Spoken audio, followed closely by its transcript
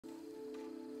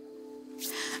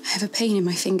I have a pain in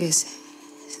my fingers.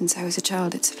 Since I was a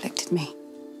child, it's afflicted me.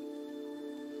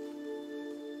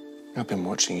 I've been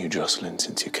watching you, Jocelyn,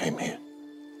 since you came here.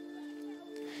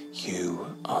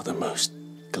 You are the most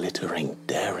glittering,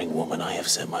 daring woman I have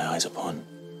set my eyes upon.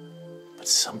 But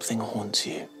something haunts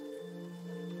you.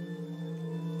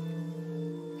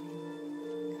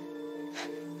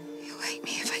 You'll hate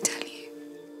me if I tell you.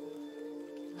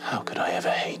 How could I ever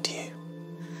hate you?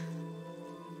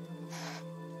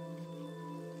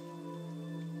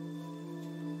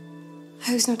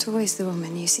 I was not always the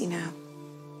woman you see now.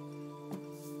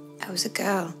 I was a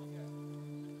girl,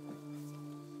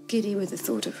 giddy with the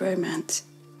thought of romance.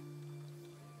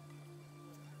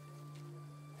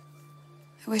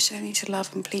 I wished only to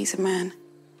love and please a man.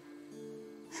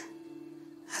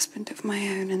 Husband of my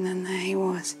own, and then there he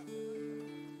was.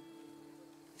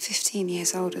 15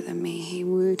 years older than me, he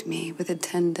wooed me with a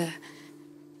tender,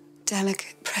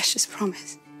 delicate, precious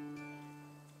promise.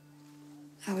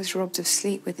 I was robbed of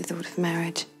sleep with the thought of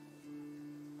marriage.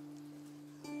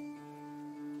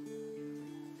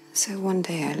 So one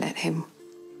day I let him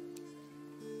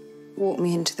walk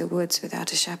me into the woods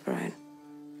without a chaperone.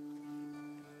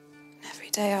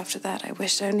 Every day after that, I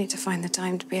wished only to find the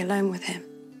time to be alone with him.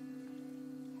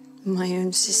 My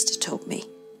own sister told me,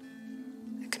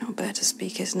 I cannot bear to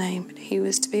speak his name, but he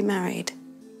was to be married.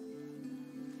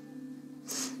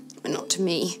 But not to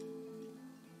me.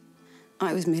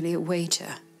 I was merely a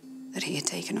wager that he had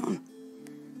taken on,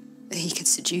 that he could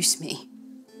seduce me.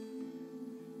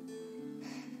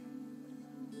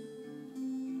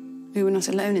 We were not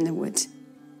alone in the woods.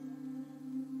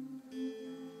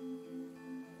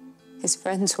 His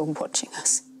friends were watching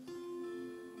us.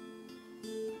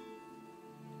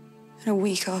 And a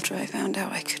week after I found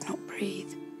out, I could not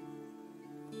breathe.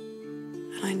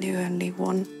 And I knew only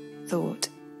one thought,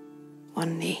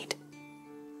 one need.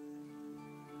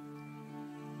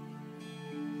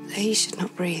 That he should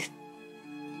not breathe.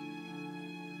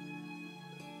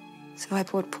 So I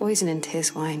poured poison into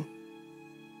his wine.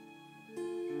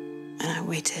 And I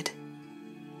waited,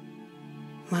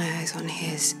 my eyes on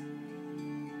his,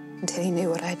 until he knew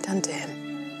what I had done to him.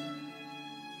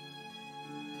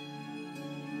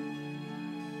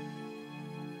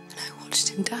 And I watched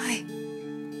him die.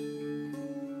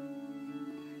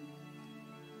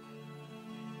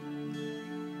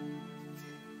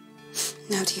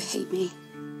 Now do you hate me?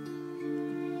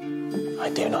 I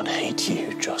do not hate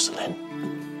you, Jocelyn.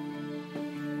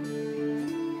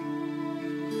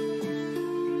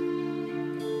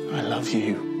 I love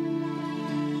you.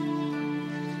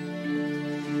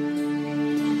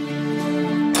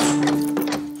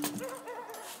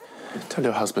 Tell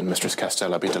your husband, Mistress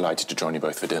Castell, I'll be delighted to join you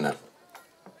both for dinner.